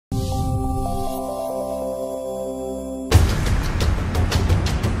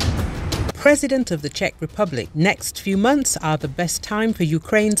President of the Czech Republic: next few months are the best time for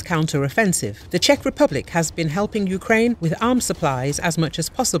Ukraine's counteroffensive. The Czech Republic has been helping Ukraine with arms supplies as much as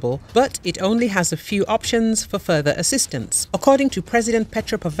possible, but it only has a few options for further assistance. According to President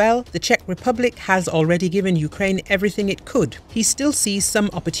Petr Pavel, the Czech Republic has already given Ukraine everything it could. He still sees some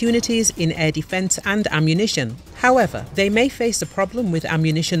opportunities in air defense and ammunition. However, they may face a problem with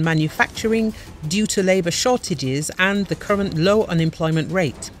ammunition manufacturing due to labor shortages and the current low unemployment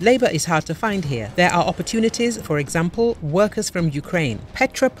rate. Labor is hard to find here. There are opportunities, for example, workers from Ukraine.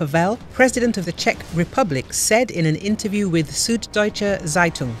 Petr Pavel, president of the Czech Republic, said in an interview with Süddeutsche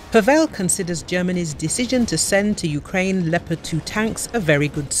Zeitung. Pavel considers Germany's decision to send to Ukraine Leopard 2 tanks a very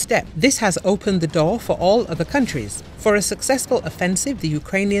good step. This has opened the door for all other countries. For a successful offensive, the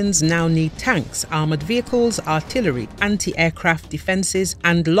Ukrainians now need tanks, armored vehicles, artillery, anti-aircraft defenses,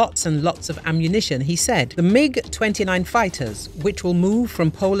 and lots of ammunition, he said. The MiG-29 fighters, which will move from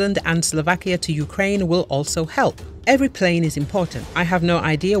Poland and Slovakia to Ukraine, will also help. Every plane is important. I have no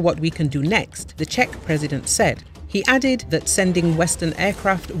idea what we can do next, the Czech president said. He added that sending Western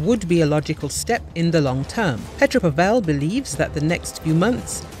aircraft would be a logical step in the long term. Petr Pavel believes that the next few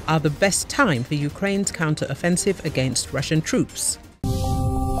months are the best time for Ukraine's counter-offensive against Russian troops.